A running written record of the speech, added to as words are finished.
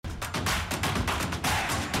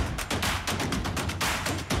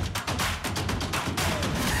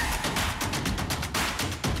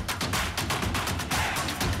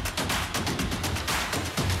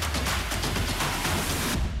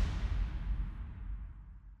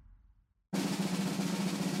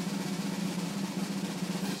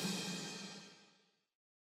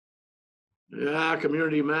Yeah,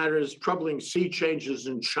 community matters. Troubling sea changes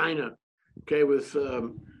in China. Okay, with uh,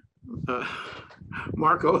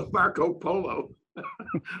 Marco Polo.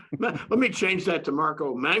 Let me change that to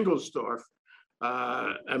Marco Mangelsdorf.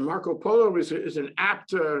 And Marco Polo is an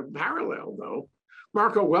apt parallel, though.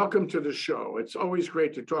 Marco, welcome to the show. It's always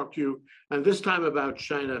great to talk to you, and this time about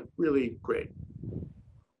China, really great.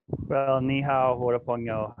 Well, ni hao,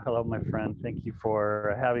 huaraponyo. Hello, my friend. Thank you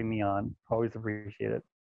for having me on. Always appreciate it.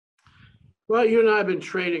 Well, you and I have been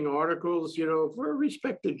trading articles, for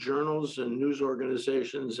respected journals and news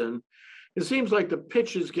organizations, and it seems like the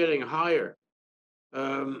pitch is getting higher.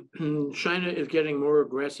 China is getting more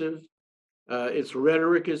aggressive. Its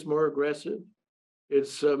rhetoric is more aggressive.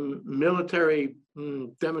 Its military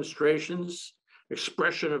demonstrations,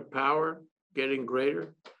 expression of power getting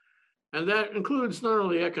greater. And that includes not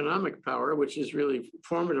only economic power, which is really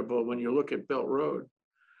formidable when you look at Belt Road,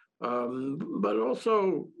 but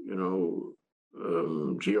also,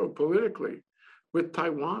 geopolitically with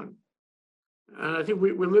Taiwan. And I think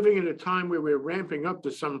we're living in a time where we're ramping up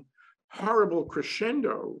to some horrible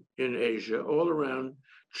crescendo in Asia, all around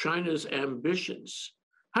China's ambitions.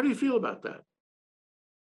 How do you feel about that?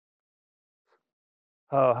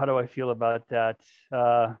 Oh, how do I feel about that?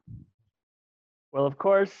 Well, of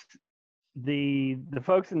course, the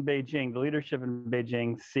folks in Beijing, the leadership in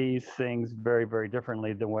Beijing, sees things very, very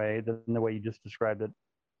differently than the way you just described it.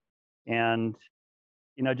 And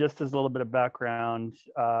just as a little bit of background,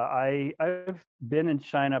 I've been in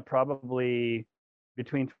China probably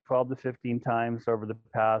between 12 to 15 times over the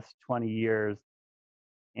past 20 years.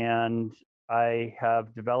 And I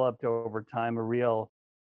have developed over time a real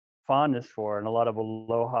fondness for and a lot of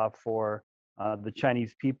aloha for the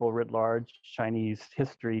Chinese people writ large, Chinese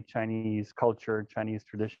history, Chinese culture, Chinese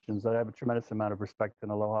traditions. I have a tremendous amount of respect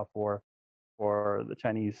and aloha for the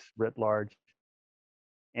Chinese writ large.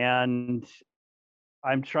 And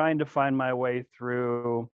I'm trying to find my way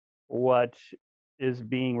through what is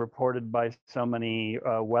being reported by so many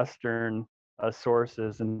Western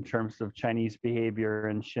sources in terms of Chinese behavior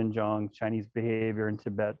in Xinjiang, Chinese behavior in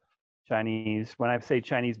Tibet, when I say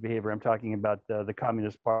Chinese behavior, I'm talking about the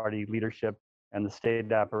Communist Party leadership and the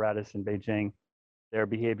state apparatus in Beijing, their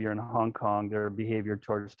behavior in Hong Kong, their behavior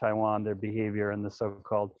towards Taiwan, their behavior in the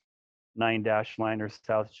so-called Nine-Dash Line or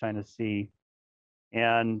South China Sea.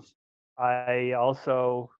 And I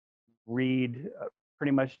also read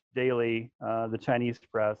pretty much daily the Chinese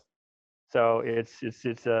press. So it's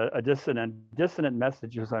a dissonant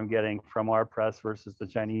messages I'm getting from our press versus the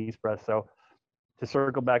Chinese press. So to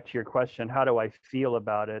circle back to your question, how do I feel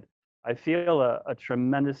about it? I feel a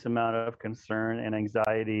tremendous amount of concern and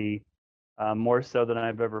anxiety, more so than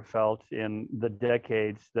I've ever felt in the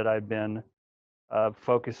decades that I've been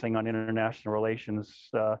focusing on international relations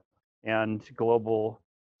and global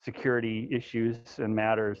security issues and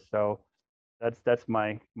matters. So that's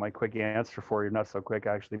my quick answer for you. Not so quick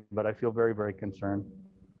actually, but I feel very, very concerned.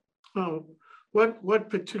 Oh, what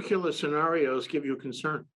particular scenarios give you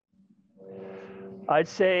concern? I'd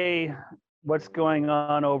say what's going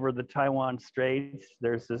on over the Taiwan Straits.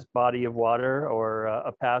 There's this body of water or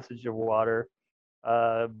a passage of water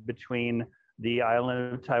between the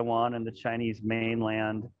island of Taiwan and the Chinese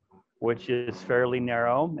mainland, which is fairly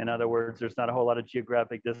narrow. In other words, there's not a whole lot of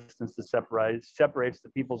geographic distance that separates the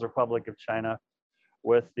People's Republic of China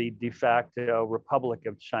with the de facto Republic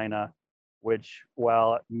of China, which,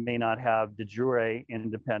 while it may not have de jure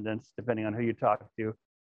independence, depending on who you talk to,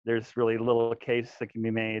 there's really little case that can be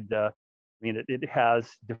made. It has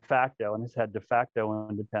de facto and has had de facto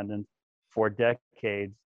independence for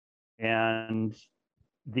decades. And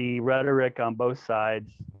the rhetoric on both sides,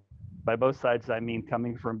 by both sides, I mean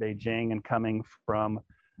coming from Beijing and coming from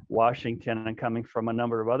Washington and coming from a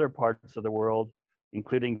number of other parts of the world,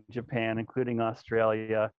 including Japan, including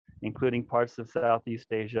Australia, including parts of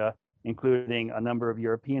Southeast Asia, including a number of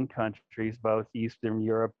European countries, both Eastern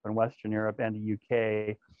Europe and Western Europe and the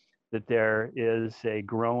UK, that there is a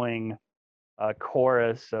growing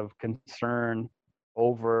chorus of concern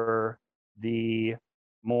over the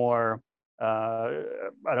more, I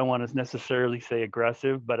don't want to necessarily say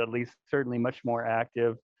aggressive, but at least certainly much more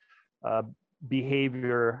active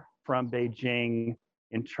behavior from Beijing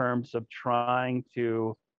in terms of trying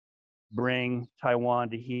to bring Taiwan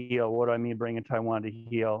to heel. What do I mean bringing Taiwan to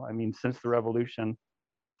heel? I mean, since the revolution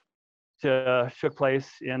took place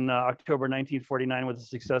in October 1949 with the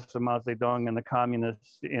success of Mao Zedong and the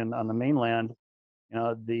communists on the mainland,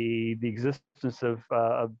 the existence of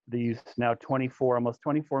these now almost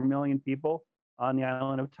 24 million people on the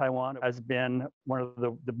island of Taiwan has been one of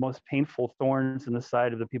the most painful thorns in the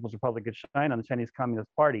side of the People's Republic of China and the Chinese Communist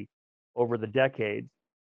Party over the decades.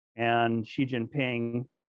 and Xi Jinping,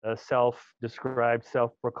 a self-described,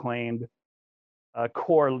 self-proclaimed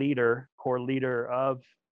core leader of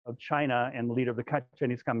China and leader of the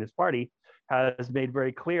Chinese Communist Party, has made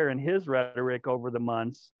very clear in his rhetoric over the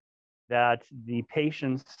months that the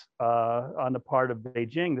patience on the part of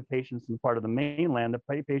Beijing, the patience on the part of the mainland,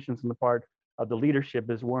 the patience on the part of the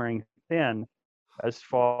leadership is wearing thin as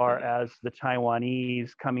far as the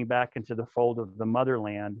Taiwanese coming back into the fold of the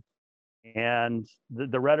motherland. And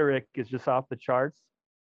the rhetoric is just off the charts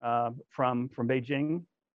from Beijing.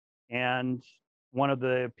 And one of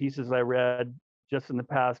the pieces I read just in the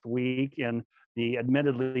past week in the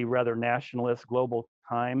admittedly rather nationalist Global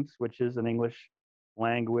Times, which is an English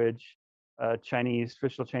language Chinese,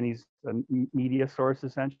 official Chinese media source,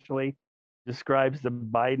 essentially, describes the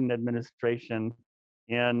Biden administration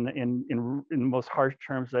in the most harsh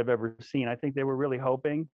terms I've ever seen. I think they were really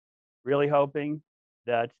hoping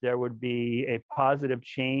that there would be a positive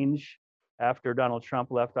change after Donald Trump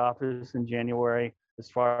left office in January, as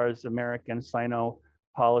far as American Sino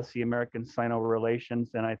policy, American Sino relations.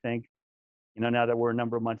 And I think, now that we're a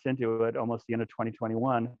number of months into it, almost the end of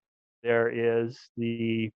 2021, there is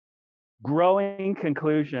the growing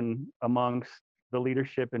conclusion amongst the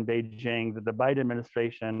leadership in Beijing that the Biden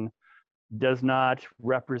administration does not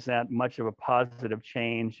represent much of a positive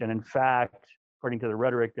change. And in fact, according to the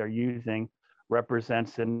rhetoric they're using,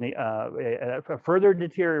 represents a further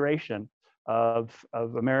deterioration of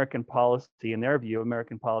American policy, in their view,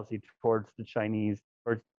 American policy towards the Chinese,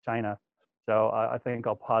 or China. So I think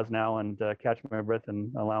I'll pause now and catch my breath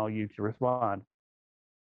and allow you to respond.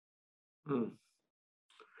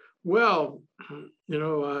 Well,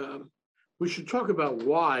 we should talk about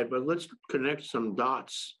why, but let's connect some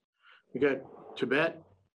dots. We got Tibet,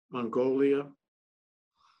 Mongolia,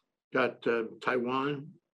 got Taiwan,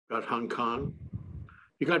 got Hong Kong.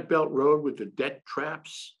 You got Belt Road with the debt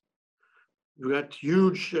traps. You got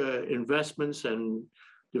huge investments and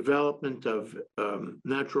development of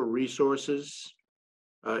natural resources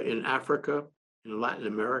in Africa, in Latin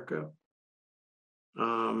America.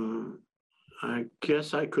 I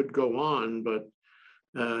guess I could go on, but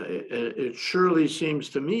it surely seems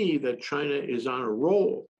to me that China is on a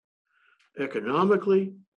roll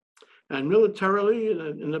economically and militarily.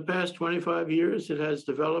 In the past 25 years, it has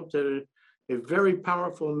developed a very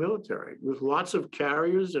powerful military with lots of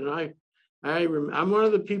carriers. And I'm one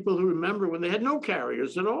of the people who remember when they had no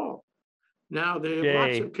carriers at all. Now they have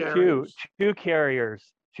lots of carriers. Two carriers.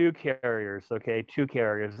 Okay, two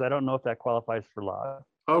carriers. I don't know if that qualifies for law.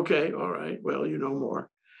 Okay, all right. Well, you know more.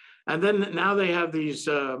 And then now they have these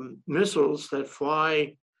missiles that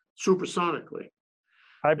fly supersonically.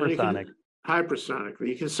 Hypersonic. Hypersonically.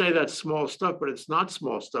 You can say that's small stuff, but it's not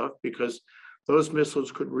small stuff, because those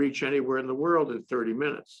missiles could reach anywhere in the world in 30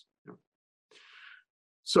 minutes.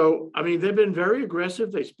 So, I mean, they've been very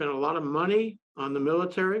aggressive. They spent a lot of money on the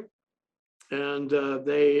military, and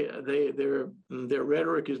their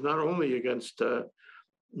rhetoric is not only against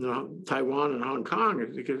Taiwan and Hong Kong,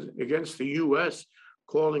 it's against the U.S.,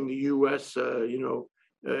 calling the U.S.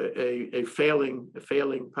 a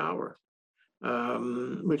failing power,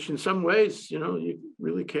 which in some ways, you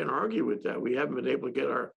really can't argue with that. We haven't been able to get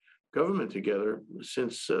our government together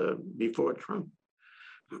since before Trump.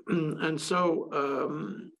 And so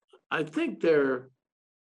I think they're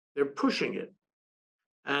pushing it.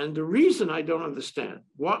 And the reason I don't understand,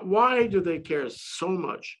 why do they care so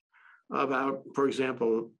much about, for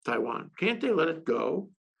example, Taiwan? Can't they let it go?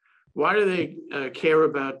 Why do they care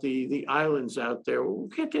about the islands out there?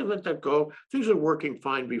 Can't they let that go? Things are working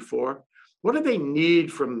fine before. What do they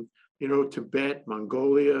need from, Tibet,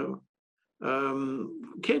 Mongolia?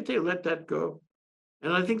 Can't they let that go?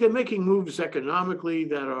 And I think they're making moves economically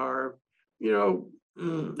that are,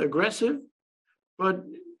 aggressive, but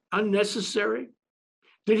unnecessary.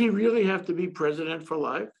 Did he really have to be president for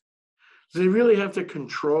life? Does he really have to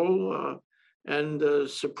control and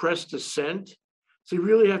suppress dissent? Does he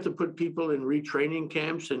really have to put people in retraining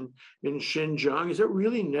camps in Xinjiang? Is it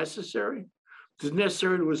really necessary? Is it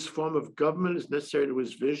necessary to his form of government? Is it necessary to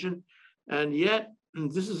his vision? And yet,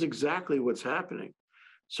 this is exactly what's happening.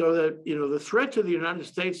 So that, the threat to the United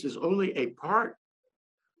States is only a part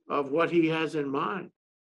of what he has in mind.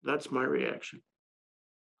 That's my reaction.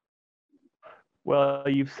 Well,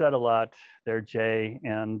 you've said a lot there, Jay,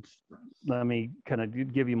 and let me kind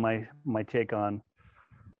of give you my take on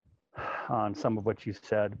some of what you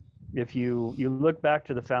said. If you look back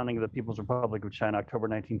to the founding of the People's Republic of China, October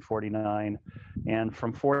 1949, and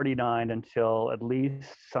from 49 until at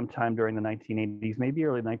least sometime during the 1980s, maybe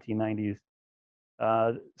early 1990s,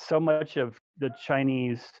 so much of the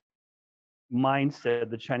Chinese mindset,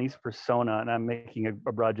 the Chinese persona, and I'm making a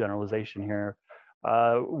broad generalization here,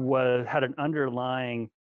 had an underlying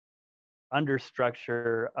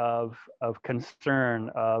understructure of concern,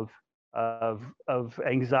 of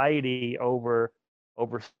anxiety over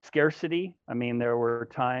scarcity. I mean, there were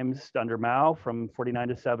times under Mao from 49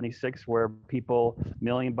 to 76 where people,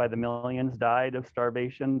 million by the millions, died of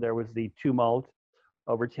starvation. There was the tumult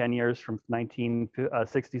over 10 years from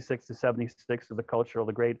 1966 to 76 of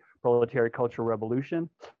the great proletariat cultural revolution,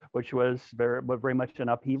 which was very much an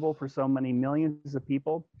upheaval for so many millions of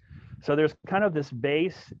people. So there's kind of this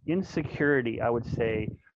base insecurity, I would say,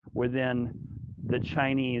 within the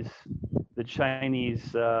Chinese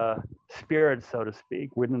spirit, so to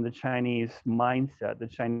speak, within the Chinese mindset, the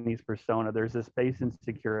Chinese persona. There's this base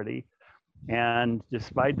insecurity. And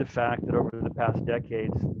despite the fact that over the past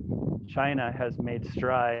decades, China has made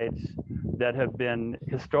strides that have been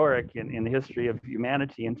historic in the history of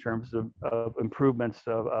humanity in terms of improvements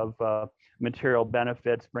of material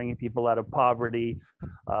benefits, bringing people out of poverty,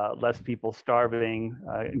 less people starving,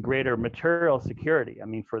 greater material security. I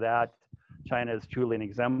mean, for that, China is truly an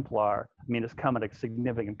exemplar. I mean, it's come at a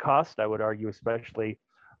significant cost, I would argue, especially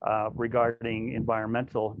regarding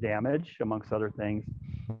environmental damage, amongst other things.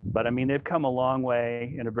 But I mean, they've come a long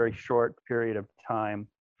way in a very short period of time.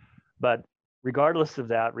 But regardless of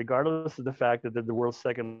that, regardless of the fact that they're the world's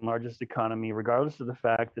second largest economy, regardless of the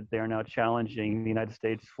fact that they are now challenging the United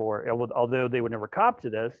States for, although they would never cop to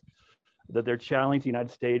this, that they're challenging the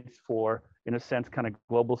United States for, in a sense, kind of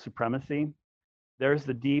global supremacy. There's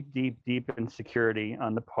the deep, deep, deep insecurity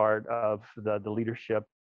on the part of the leadership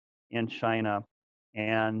in China.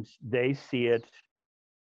 And they see it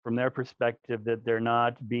from their perspective that they're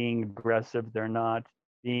not being aggressive, they're not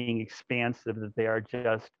being expansive, that they are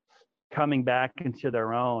just coming back into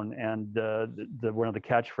their own. And one of the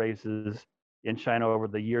catchphrases in China over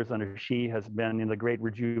the years under Xi has been in the great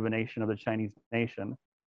rejuvenation of the Chinese nation.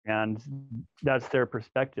 And that's their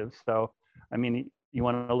perspective. So, I mean, you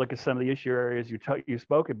want to look at some of the issue areas you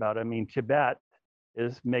spoke about. I mean, Tibet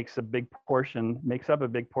makes up a big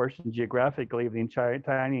portion geographically of the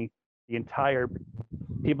entire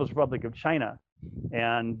People's Republic of China.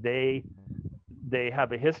 And they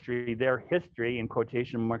have a history, their history, in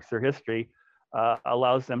quotation marks, their history,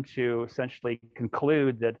 allows them to essentially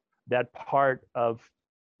conclude that that part of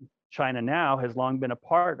China now has long been a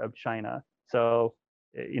part of China. So,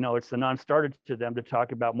 you know, it's a non-starter to them to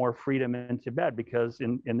talk about more freedom in Tibet, because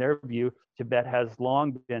in their view, Tibet has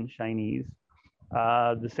long been Chinese.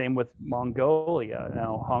 The same with Mongolia.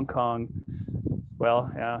 Now, Hong Kong,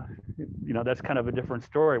 well, you know, that's kind of a different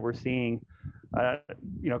story. We're seeing,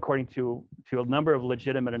 you know, according to a number of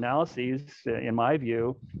legitimate analyses, in my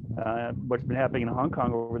view, what's been happening in Hong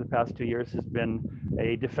Kong over the past 2 years has been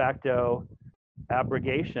a de facto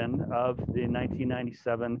abrogation of the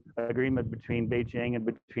 1997 agreement between Beijing and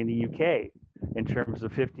between the UK in terms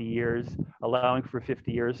of 50 years, allowing for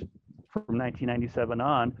 50 years from 1997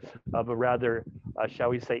 on of a rather, shall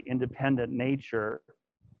we say, independent nature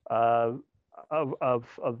of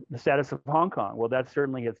the status of Hong Kong. Well, that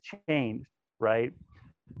certainly has changed, right?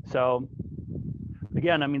 So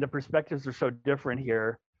again, I mean, the perspectives are so different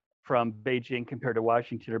here from Beijing compared to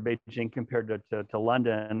Washington, or Beijing compared to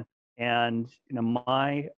London. And you know,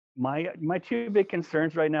 my two big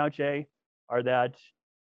concerns right now, Jay, are that,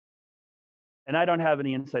 and I don't have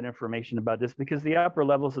any inside information about this because the upper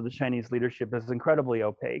levels of the Chinese leadership is incredibly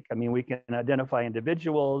opaque. I mean, we can identify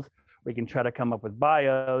individuals, we can try to come up with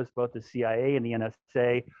bios, both the CIA and the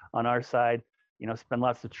NSA on our side, you know, spend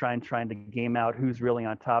lots of time trying to game out who's really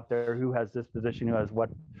on top there, who has this position, who has what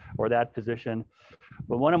or that position.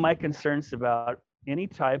 But one of my concerns about any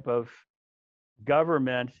type of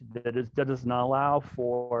government that does not allow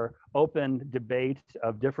for open debate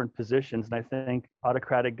of different positions, and I think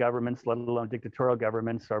autocratic governments, let alone dictatorial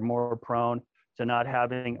governments, are more prone to not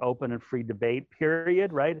having open and free debate,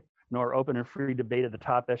 period, right? Nor open and free debate at the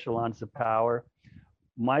top echelons of power.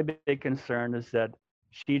 My big concern is that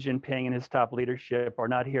Xi Jinping and his top leadership are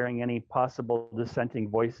not hearing any possible dissenting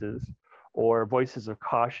voices or voices of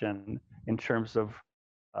caution in terms of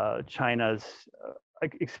China's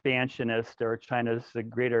expansionist or China's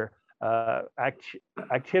greater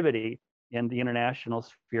activity in the international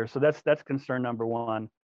sphere. So that's concern number one,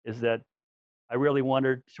 is that I really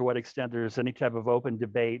wonder to what extent there's any type of open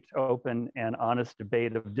debate, open and honest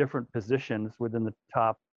debate of different positions within the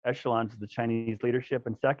top echelons of the Chinese leadership.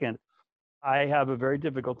 And second, I have a very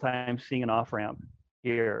difficult time seeing an off-ramp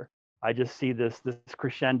here. I just see this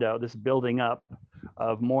crescendo, this building up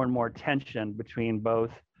of more and more tension between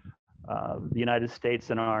both the United States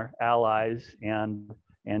and our allies, and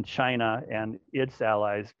China and its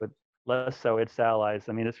allies. But less so its allies.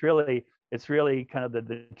 I mean, it's really kind of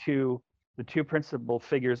the two principal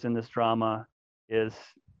figures in this drama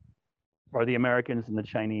are the Americans and the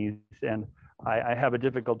Chinese. And I have a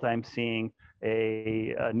difficult time seeing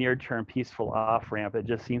a near-term peaceful off-ramp. It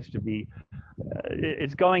just seems to be,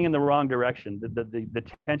 it's going in the wrong direction. The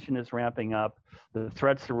tension is ramping up, the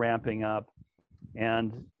threats are ramping up.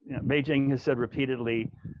 And Beijing has said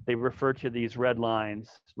repeatedly, they refer to these red lines,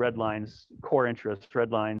 core interests,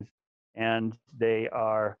 red lines, and they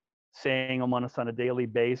are saying almost on a daily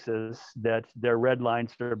basis that their red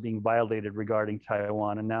lines are being violated regarding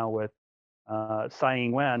Taiwan. And now with Tsai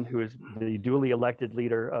Ing-wen, who is the duly elected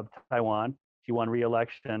leader of Taiwan, she won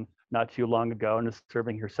re-election not too long ago and is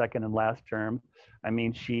serving her second and last term. I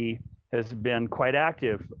mean, she has been quite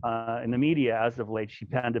active in the media as of late. She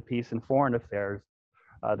penned a piece in Foreign Affairs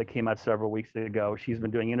that came out several weeks ago. She's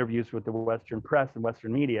been doing interviews with the Western press and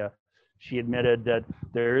Western media. She admitted that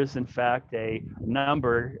there is, in fact, a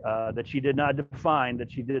number that she did not define,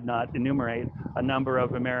 that she did not enumerate, a number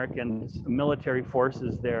of American military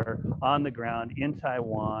forces there on the ground in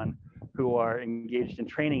Taiwan who are engaged in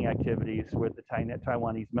training activities with the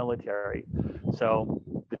Taiwanese military. So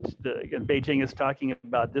Beijing is talking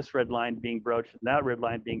about this red line being broached and that red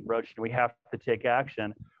line being broached, and we have to take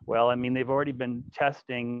action. Well, I mean, they've already been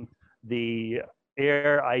testing the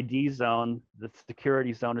air ID zone, the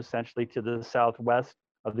security zone essentially to the southwest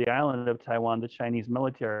of the island of Taiwan. The Chinese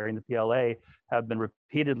military and the PLA have been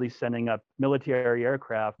repeatedly sending up military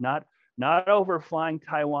aircraft, not overflying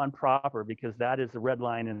Taiwan proper, because that is a red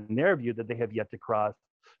line in their view that they have yet to cross,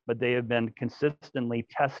 but they have been consistently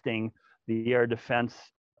testing the air defense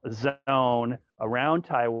zone around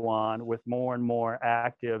Taiwan with more and more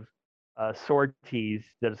active sorties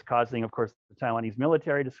that is causing, of course, the Taiwanese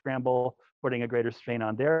military to scramble, putting a greater strain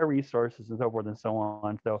on their resources and so forth and so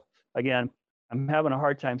on. So again, I'm having a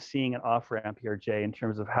hard time seeing an off-ramp here, Jay, in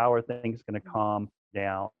terms of how are things going to calm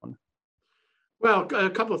down. Well, a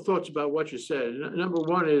couple of thoughts about what you said. Number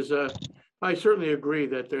one is, I certainly agree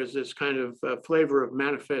that there's this kind of flavor of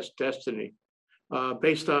manifest destiny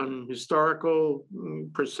based on historical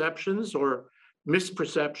perceptions or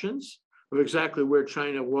misperceptions of exactly where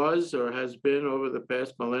China was or has been over the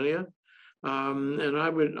past millennia. And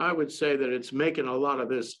I would say that it's making a lot of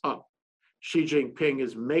this up. Xi Jinping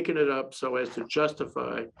is making it up so as to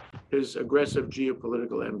justify his aggressive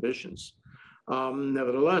geopolitical ambitions.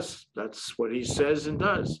 Nevertheless, that's what he says and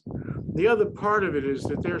does. The other part of it is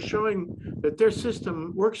that they're showing that their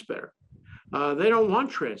system works better. They don't want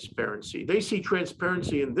transparency. They see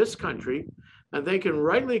transparency in this country, and they can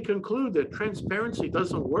rightly conclude that transparency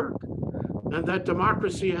doesn't work, and that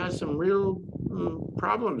democracy has some real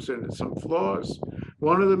problems in it, some flaws.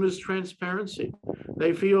 One of them is transparency.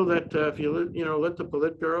 They feel that if you let the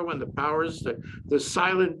Politburo and the powers, the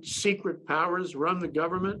silent secret powers run the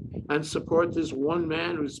government and support this one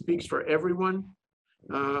man who speaks for everyone,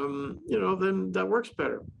 then that works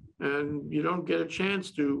better. And you don't get a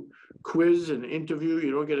chance to quiz and interview.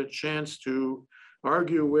 You don't get a chance to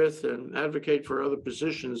argue with and advocate for other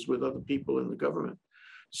positions with other people in the government.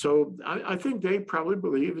 So I think they probably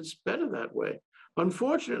believe it's better that way.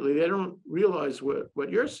 Unfortunately, they don't realize what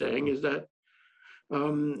you're saying is that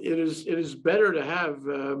it is better to have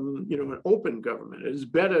an open government. It is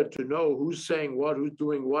better to know who's saying what, who's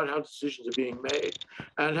doing what, how decisions are being made,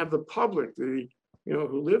 and have the public, who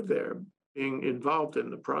live there, being involved in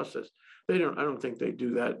the process. I don't think they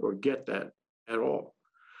do that or get that at all.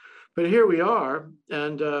 But here we are,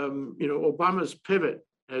 and Obama's pivot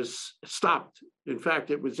has stopped. In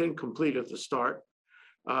fact, it was incomplete at the start.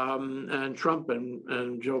 And Trump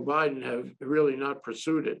and Joe Biden have really not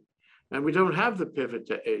pursued it. And we don't have the pivot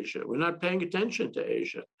to Asia. We're not paying attention to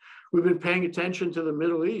Asia. We've been paying attention to the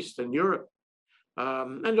Middle East and Europe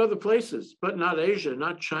and other places, but not Asia,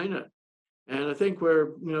 not China. And I think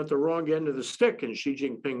we're at the wrong end of the stick, and Xi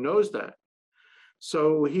Jinping knows that.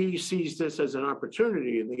 So he sees this as an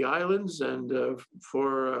opportunity in the islands and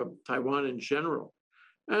for Taiwan in general.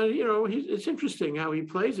 And, it's interesting how he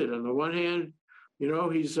plays it. On the one hand,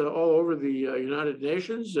 he's all over the United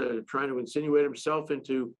Nations, trying to insinuate himself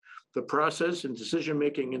into the process and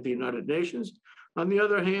decision-making in the United Nations. On the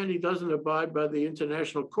other hand, he doesn't abide by the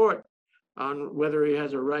international court on whether he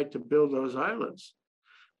has a right to build those islands.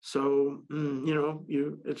 So,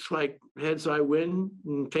 it's like heads I win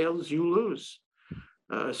and tails you lose.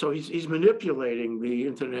 So he's manipulating the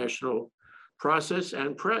international process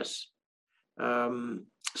and press. The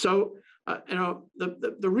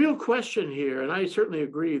real question here, and I certainly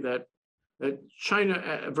agree that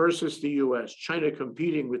China versus the US, China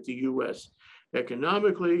competing with the US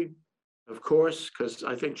economically, of course, because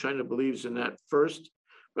I think China believes in that first,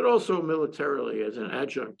 but also militarily as an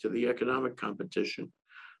adjunct to the economic competition.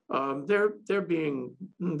 They're being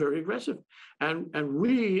very aggressive, and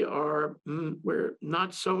we're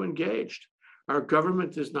not so engaged. Our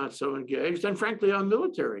government is not so engaged, and frankly, our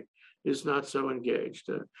military is not so engaged.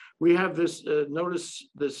 We have this notice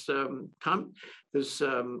this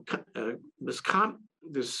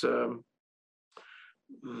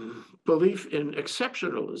belief in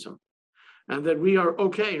exceptionalism, and that we are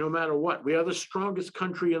okay no matter what. We are the strongest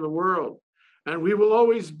country in the world, and we will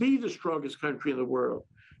always be the strongest country in the world,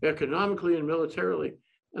 economically and militarily.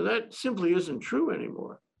 And that simply isn't true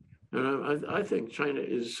anymore. And I think China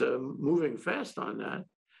is moving fast on that,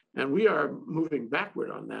 and we are moving backward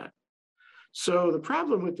on that. So the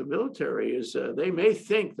problem with the military is they may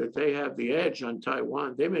think that they have the edge on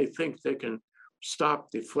Taiwan. They may think they can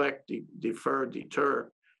stop, deflect, defer,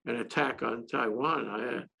 deter an attack on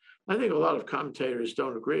Taiwan. I think a lot of commentators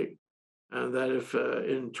don't agree. And that if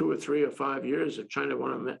in 2 or 3 or 5 years, if China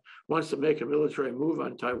wants to make a military move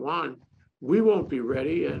on Taiwan, we won't be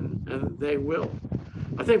ready, and they will.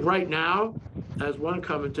 I think right now, as one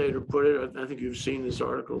commentator put it, I think you've seen this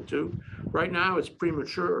article too, right now it's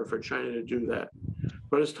premature for China to do that.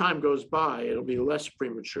 But as time goes by, it'll be less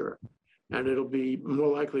premature, and it'll be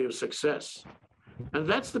more likely of success. And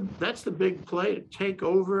that's the big play, to take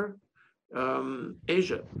over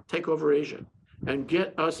Asia, and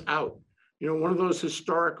get us out. You know, one of those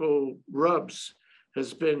historical rubs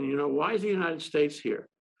has been, you know, why is the United States here?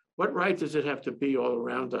 What right does it have to be all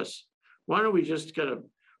around us? Why don't we just kind of,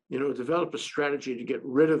 you know, develop a strategy to get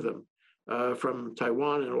rid of them from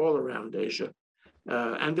Taiwan and all around Asia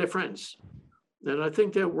and their friends? And I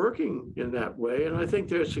think they're working in that way, and I think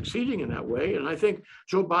they're succeeding in that way. And I think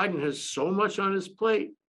Joe Biden has so much on his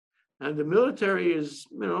plate. And the military is,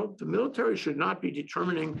 you know, the military should not be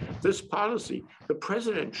determining this policy. The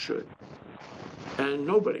president should, and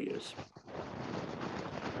nobody is.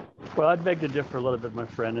 Well, I'd beg to differ a little bit, my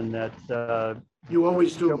friend, in that. You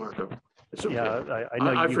always do, Marco. It's okay. Yeah, I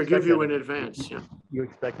know. I forgive you in advance. Yeah. You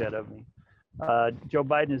expect that of me. Joe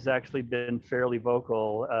Biden has actually been fairly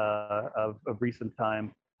vocal of recent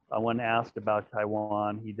time. When asked about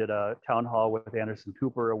Taiwan, he did a town hall with Anderson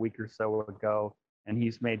Cooper a week or so ago, and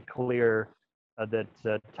he's made clear that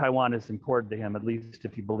Taiwan is important to him, at least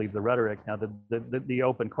if you believe the rhetoric. Now, the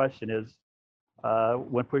open question is,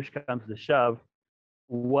 when push comes to shove,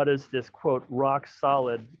 what is this, quote, rock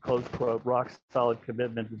solid, close quote, rock solid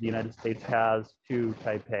commitment that the United States has to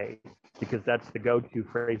Taipei? Because that's the go-to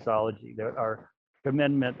phraseology. Our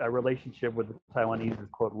commitment, our relationship with the Taiwanese is,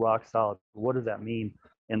 quote, rock solid. What does that mean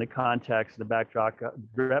in the context, the backdrop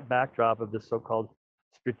of this so-called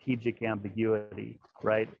strategic ambiguity,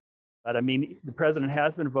 right? But I mean, the president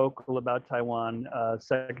has been vocal about Taiwan.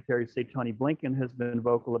 Secretary of State Tony Blinken has been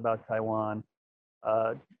vocal about Taiwan.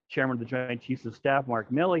 Chairman of the Joint Chiefs of Staff,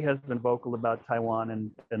 Mark Milley, has been vocal about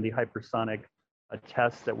Taiwan and the hypersonic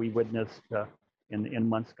tests that we witnessed in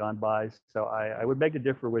months gone by. So I would beg to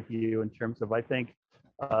differ with you in terms of, I think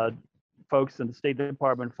folks in the State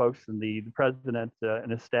Department, folks in the president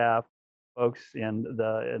and his staff, folks in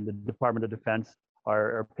the Department of Defense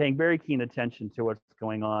are paying very keen attention to what's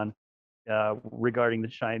going on regarding the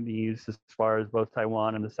Chinese, as far as both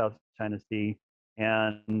Taiwan and the South China Sea.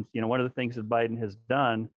 And, you know, one of the things that Biden has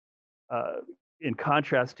done, in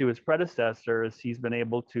contrast to his predecessor, is he's been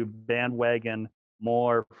able to bandwagon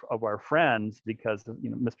more of our friends, because,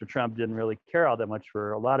 you know, Mr. Trump didn't really care all that much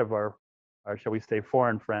for a lot of our shall we say,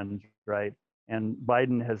 foreign friends, right? And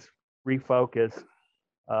Biden has refocused,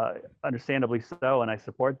 understandably so, and I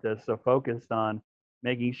support this, so focused on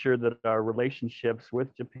making sure that our relationships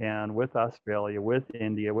with Japan, with Australia, with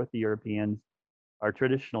India, with the Europeans, our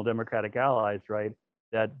traditional democratic allies, right,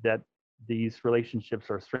 that these relationships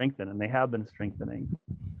are strengthened, and they have been strengthening.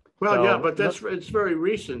 Well, so, yeah, but it's very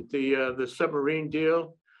recent. The submarine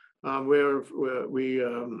deal, where we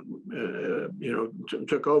you know,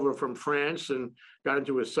 took over from France and got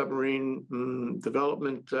into a submarine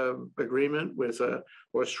development agreement with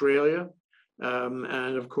Australia,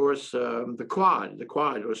 and of course the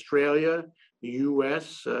Quad, Australia, the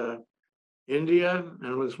U.S., India,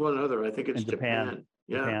 and was one other. I think it's Japan.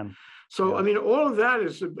 Yeah. Japan. So, yeah. I mean, all of that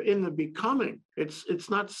is in the becoming. It's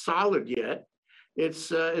not solid yet.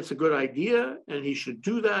 It's a good idea, and he should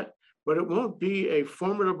do that, but it won't be a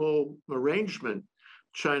formidable arrangement,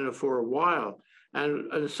 China, for a while.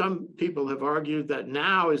 And some people have argued that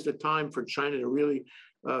now is the time for China to really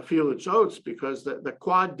feel its oats, because the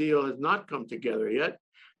Quad deal has not come together yet,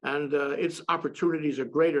 and its opportunities are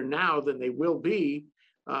greater now than they will be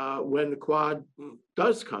when the Quad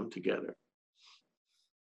does come together.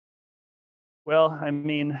 Well, I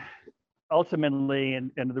mean, ultimately,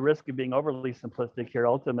 and the risk of being overly simplistic here,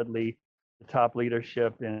 ultimately, the top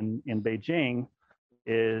leadership in Beijing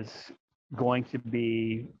is going to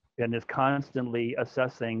be and is constantly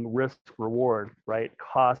assessing risk reward, right?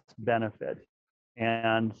 Cost benefit.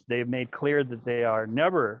 And they've made clear that they are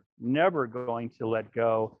never going to let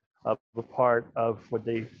go of a part of what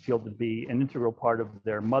they feel to be an integral part of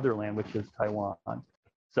their motherland, which is Taiwan.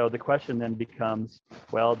 So the question then becomes,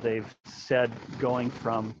 well, they've said going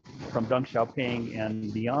from Deng Xiaoping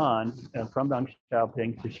and beyond, and from Deng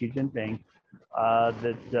Xiaoping to Xi Jinping,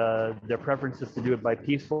 that their preference is to do it by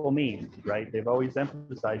peaceful means, right? They've always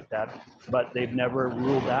emphasized that, but they've never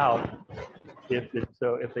ruled out if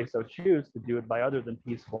they so choose to do it by other than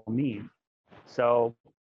peaceful means. So,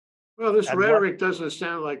 well, this rhetoric doesn't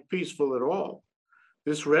sound like peaceful at all.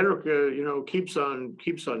 This rhetoric, keeps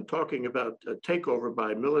on talking about a takeover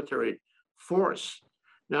by military force.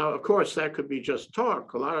 Now, of course, that could be just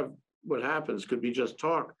talk. A lot of what happens could be just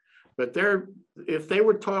talk. But if they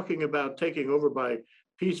were talking about taking over by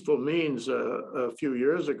peaceful means a few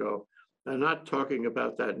years ago, they're not talking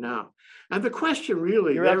about that now. And the question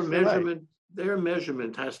really, their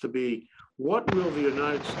measurement has to be, what will the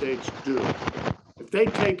United States do? If they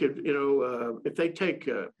take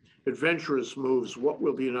it, adventurous moves, what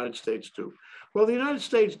will the United States do? Well, the United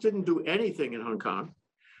States didn't do anything in Hong Kong.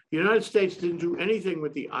 The United States didn't do anything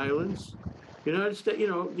with the islands. The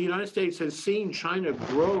United States has seen China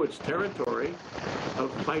grow its territory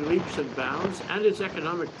by leaps and bounds, and its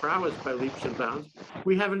economic prowess by leaps and bounds.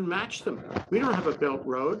 We haven't matched them. We don't have a Belt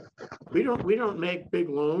Road. We don't make big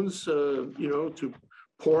loans, to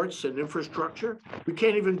ports and infrastructure. We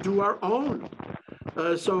can't even do our own.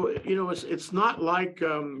 So it's not like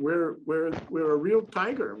we're a real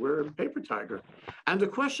tiger. We're a paper tiger. And the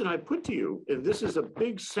question I put to you, and this is a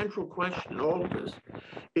big central question in all of this,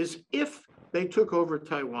 is if they took over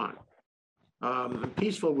Taiwan,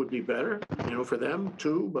 peaceful would be better, for them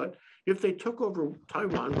too. But if they took over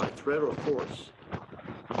Taiwan by threat or force,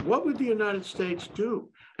 what would the United States do?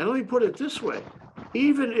 And let me put it this way: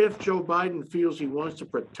 even if Joe Biden feels he wants to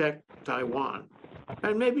protect Taiwan,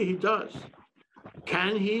 and maybe he does,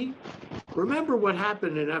 can he? Remember what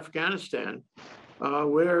happened in Afghanistan,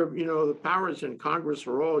 where the powers in Congress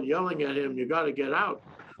were all yelling at him, "You got to get out,"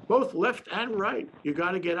 both left and right. You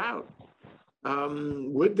got to get out.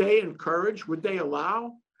 Would they encourage? Would they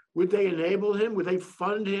allow? Would they enable him? Would they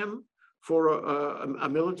fund him for a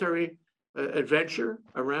military adventure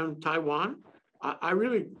around Taiwan? I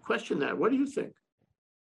really question that. What do you think?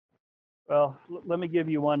 Well, let me give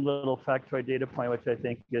you one little factoid data point, which I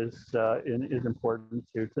think is important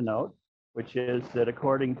to note, which is that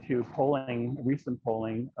according to recent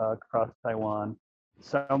polling across Taiwan,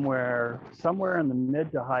 somewhere in the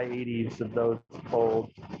mid to high 80s of those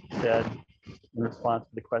polled said, in response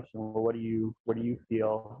to the question, well, what do you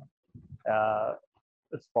feel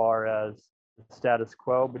as far as the status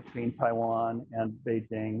quo between Taiwan and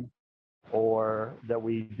Beijing, or that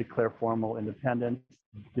we declare formal independence,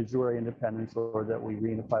 de jure independence, or that we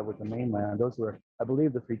reunify with the mainland? Those were, I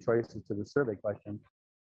believe, the three choices to the survey question.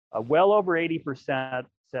 Well over 80%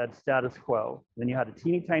 said status quo. Then you had a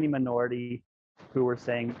teeny tiny minority who were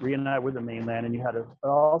saying reunite with the mainland, and you had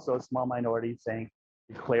also a small minority saying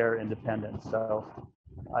declare independence. So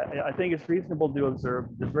I think it's reasonable to observe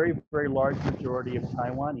the very, very large majority of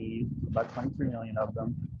Taiwanese, about 23 million of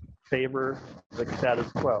them, favor the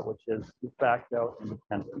status quo, which is de facto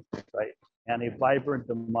independence, right? And a vibrant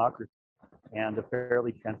democracy, and a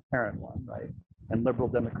fairly transparent one, right? And liberal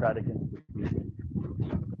democratic institutions.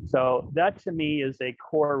 So that to me is a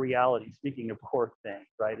core reality, speaking of core things,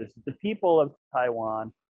 right? Is the people of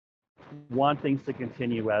Taiwan want things to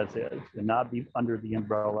continue as is and not be under the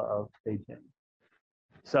umbrella of Beijing.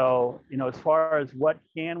 So, as far as what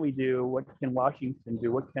can we do, what can Washington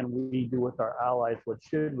do, what can we do with our allies, what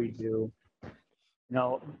should we do?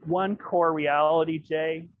 One core reality,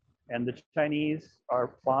 Jay, and the Chinese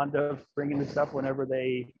are fond of bringing this up whenever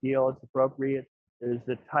they feel it's appropriate, is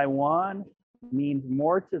that Taiwan means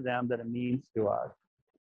more to them than it means to us.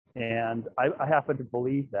 And I happen to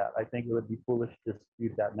believe that. I think it would be foolish to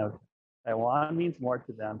dispute that notion. Taiwan means more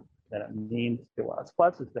to them than it means to us.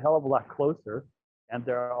 Plus, it's a hell of a lot closer, and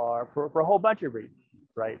there are, for a whole bunch of reasons,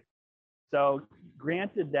 right? So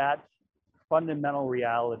granted that fundamental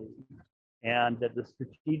reality, and that the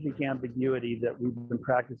strategic ambiguity that we've been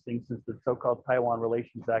practicing since the so-called Taiwan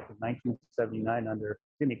Relations Act of 1979 under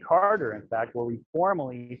Jimmy Carter, in fact, where the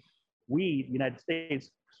United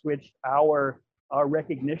States, switched our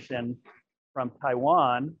recognition from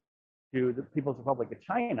Taiwan to the People's Republic of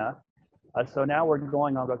China, So now we're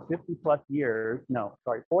going on about 50 plus years, no,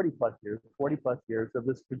 sorry, 40 plus years of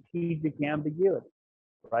this strategic ambiguity,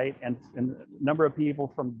 right? And a number of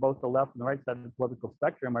people from both the left and the right side of the political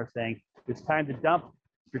spectrum are saying it's time to dump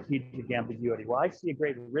strategic ambiguity. Well, I see a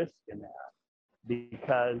great risk in that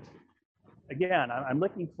because, again, I'm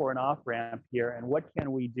looking for an off ramp here, and what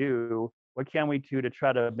can we do? What can we do to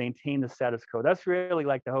try to maintain the status quo? That's really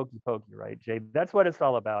like the hokey pokey, right, Jay? That's what it's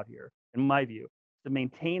all about here, in my view, to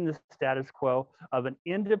maintain the status quo of an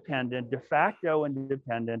independent, de facto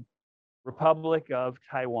independent Republic of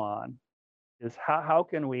Taiwan. Is how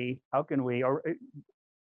can we, or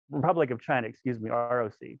Republic of China, excuse me,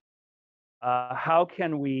 ROC. How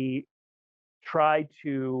can we try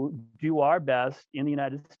to do our best in the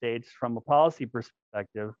United States from a policy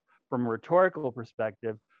perspective, from a rhetorical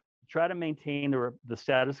perspective, to try to maintain the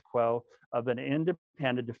status quo of an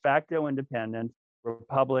independent, de facto independent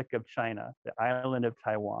Republic of China, the island of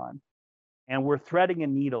Taiwan. And we're threading a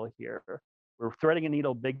needle here. We're threading a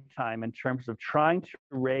needle big time in terms of trying to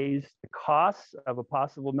raise the costs of a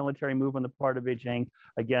possible military move on the part of Beijing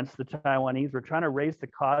against the Taiwanese. We're trying to raise the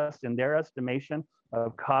cost in their estimation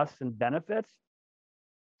of costs and benefits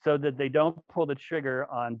so that they don't pull the trigger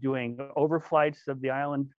on doing overflights of the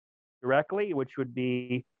island directly, which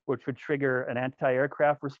would trigger an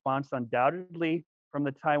anti-aircraft response undoubtedly from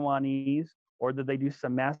the Taiwanese, or that they do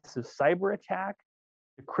some massive cyber attack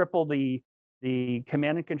to cripple the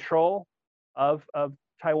command and control of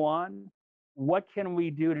Taiwan. What can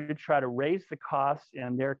we do to try to raise the costs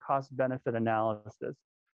and their cost benefit analysis?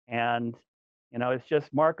 And it's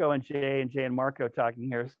just Marco and Jay and Marco talking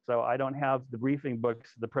here. So I don't have the briefing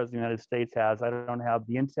books the President of the United States has. I don't have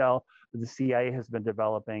the intel that the CIA has been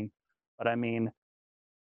developing. But I mean,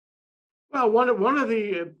 well, one of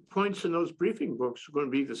the points in those briefing books is going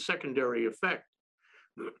to be the secondary effect.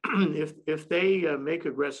 If they make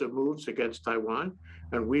aggressive moves against Taiwan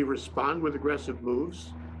and we respond with aggressive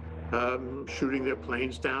moves, shooting their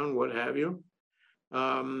planes down, what have you,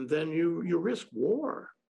 then you risk war.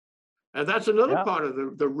 And that's another part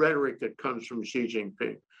of the rhetoric that comes from Xi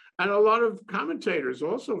Jinping. And a lot of commentators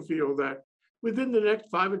also feel that within the next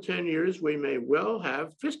 5 or 10 years, we may well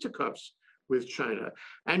have fisticuffs with China.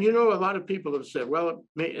 And a lot of people have said, well,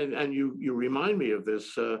 and you remind me of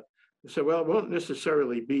this, said, well, it won't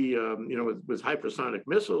necessarily be, with hypersonic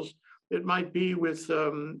missiles. It might be with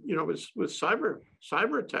cyber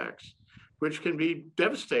attacks, which can be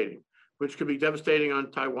devastating,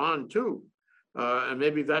 on Taiwan too. And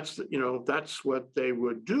maybe that's what they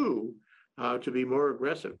would do to be more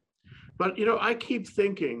aggressive. But I keep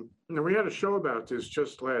thinking, and we had a show about this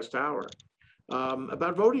just last hour,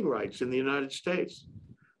 about voting rights in the United States.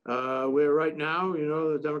 Where right now,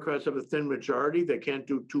 the Democrats have a thin majority. They can't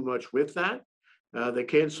do too much with that. They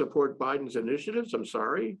can't support Biden's initiatives, I'm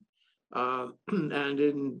sorry. And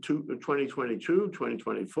in 2022,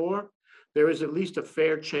 2024, there is at least a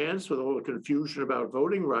fair chance, with all the confusion about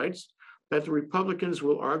voting rights, that the Republicans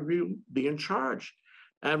will argue be in charge.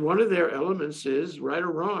 And one of their elements is, right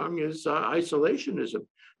or wrong, is isolationism.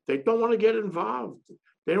 They don't want to get involved.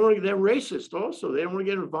 They're racist also. They don't want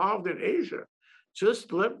to get involved in Asia.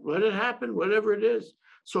 Just let it happen, whatever it is.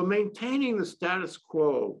 So maintaining the status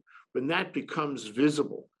quo when that becomes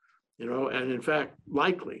visible, and in fact,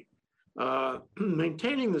 likely,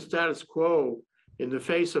 maintaining the status quo in the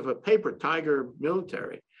face of a paper tiger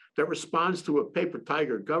military that responds to a paper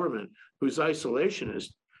tiger government who's isolationist,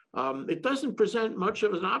 it doesn't present much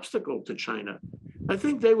of an obstacle to China. I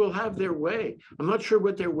think they will have their way. I'm not sure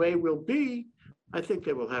what their way will be. I think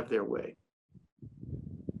they will have their way.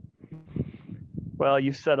 Well,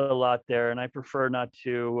 you said a lot there, and I prefer not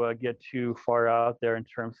to get too far out there in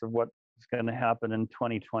terms of what's going to happen in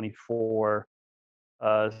 2024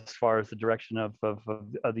 as far as the direction of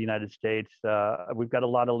the United States. We've got a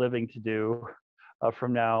lot of living to do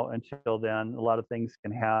from now until then. A lot of things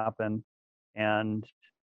can happen, and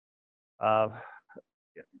to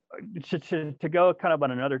go kind of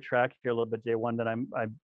on another track here a little bit, Jay, one that I'm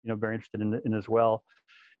very interested in as well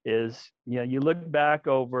is you look back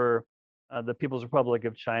over the People's Republic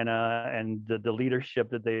of China and the leadership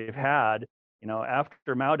that they've had.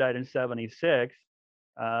 After Mao died in '76,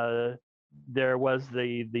 there was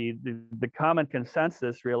the common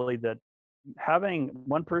consensus really that having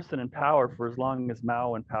one person in power for as long as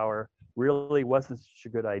Mao in power really wasn't such a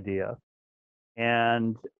good idea.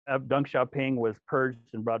 And Deng Xiaoping was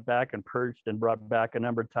purged and brought back and purged and brought back a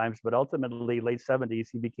number of times, but ultimately, late '70s,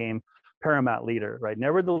 he became paramount leader, right?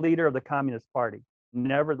 Never the leader of the Communist Party,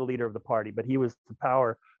 never the leader of the party, but he was the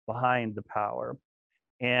power behind the power.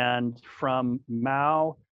 And from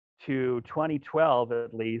Mao to 2012,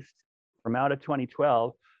 at least, from Mao to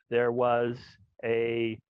 2012, there was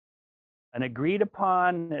an agreed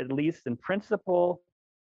upon, at least in principle,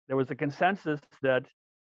 there was a consensus that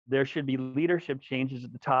there should be leadership changes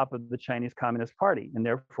at the top of the Chinese Communist Party, and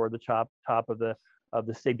therefore the top of the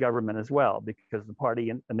state government as well, because the party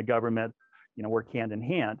and the government, work hand in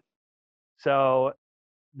hand. So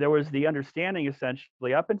there was the understanding,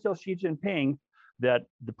 essentially, up until Xi Jinping, that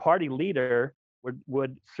the party leader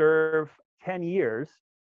would serve 10 years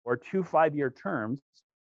or 2 5-year terms,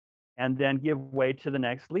 and then give way to the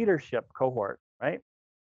next leadership cohort, right?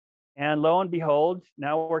 And lo and behold,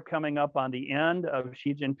 now we're coming up on the end of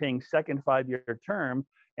Xi Jinping's second 5-year term,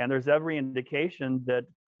 and there's every indication that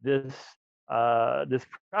this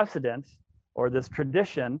precedent or this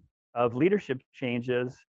tradition of leadership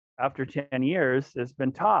changes after 10 years has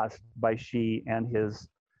been tossed by Xi and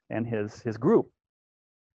his group.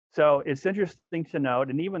 So it's interesting to note,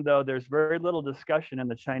 and even though there's very little discussion in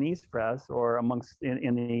the Chinese press or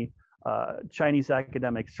in the Chinese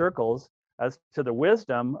academic circles as to the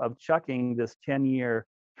wisdom of chucking this 10-year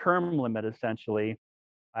term limit, essentially,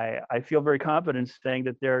 I feel very confident saying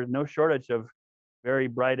that there's no shortage of very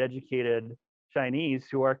bright, educated Chinese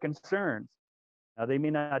who are concerned. Now, they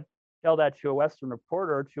may not tell that to a Western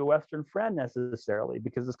reporter or to a Western friend necessarily,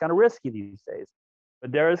 because it's kind of risky these days.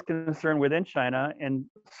 But there is concern within China in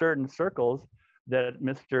certain circles that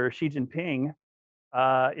Mr. Xi Jinping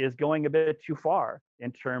is going a bit too far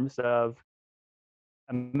in terms of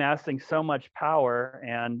amassing so much power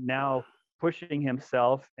and now pushing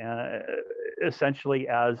himself essentially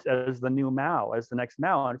as the new Mao, as the next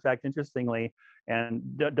Mao. In fact, interestingly, and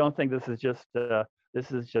don't think this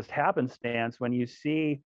is just happenstance, when you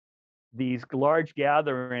see these large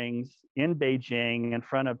gatherings in Beijing in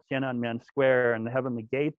front of Tiananmen Square and the Heavenly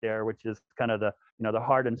Gate there, which is kind of the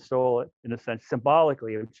heart and soul, in a sense,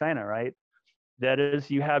 symbolically, of China, right? That is,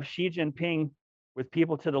 you have Xi Jinping with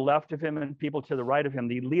people to the left of him and people to the right of him,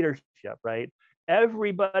 the leadership, right?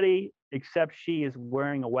 Everybody except Xi is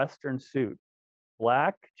wearing a Western suit,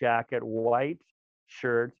 black jacket, white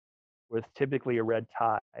shirt with typically a red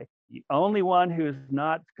tie. The only one who's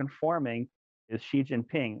not conforming is Xi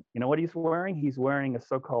Jinping. You know what he's wearing? He's wearing a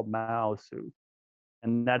so-called Mao suit.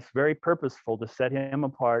 And that's very purposeful to set him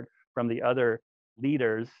apart from the other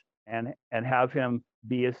leaders and have him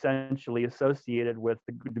be essentially associated with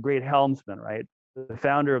the great helmsman, right? The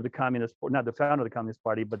founder of the Communist, not the founder of the Communist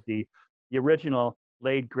Party, but the original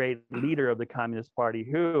late great leader of the Communist Party,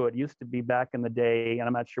 who it used to be back in the day, and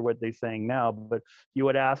I'm not sure what they're saying now, but you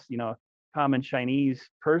would ask, common Chinese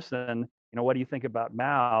person, what do you think about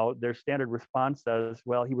Mao? Their standard response is,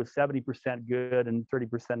 well, he was 70% good and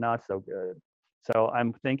 30% not so good. So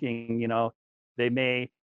I'm thinking,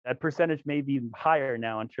 that percentage may be higher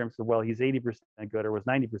now in terms of, well, he's 80% good or was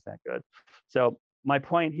 90% good. So my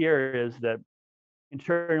point here is that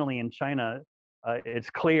internally in China, it's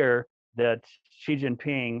clear that Xi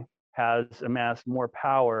Jinping has amassed more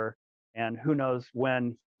power, and who knows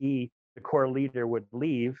when the core leader, would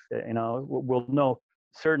leave. We'll know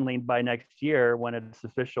certainly by next year when it's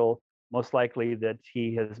official, most likely that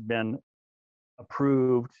he has been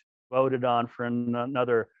approved, voted on for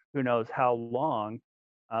another who knows how long.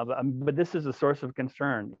 But this is a source of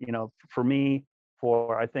concern, for me,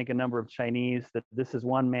 for I think a number of Chinese, that this is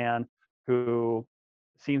one man who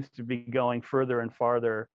seems to be going further and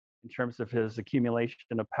farther in terms of his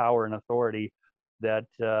accumulation of power and authority that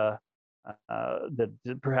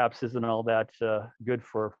perhaps isn't all that good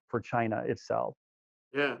for China itself.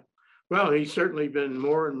 Yeah, well, he's certainly been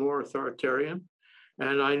more and more authoritarian.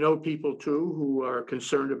 And I know people too who are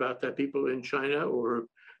concerned about that, people in China or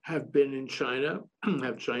have been in China,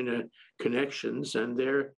 have China connections, and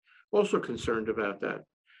they're also concerned about that.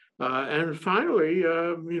 And finally,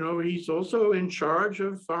 he's also in charge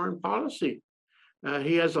of foreign policy.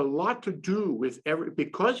 He has a lot to do with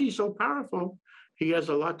because he's so powerful, he has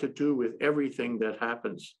a lot to do with everything that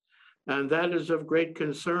happens. And that is of great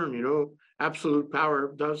concern. Absolute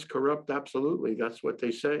power does corrupt absolutely. That's what they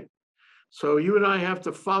say. So you and I have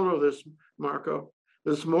to follow this, Marco.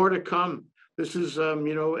 There's more to come. This is,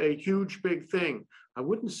 a huge, big thing. I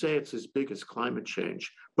wouldn't say it's as big as climate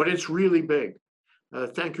change, but it's really big.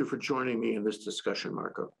 Thank you for joining me in this discussion,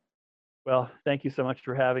 Marco. Well, thank you so much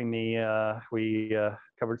for having me. We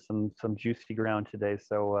covered some juicy ground today,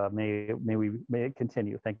 so may it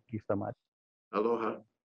continue. Thank you so much. Aloha.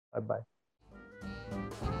 Bye-bye.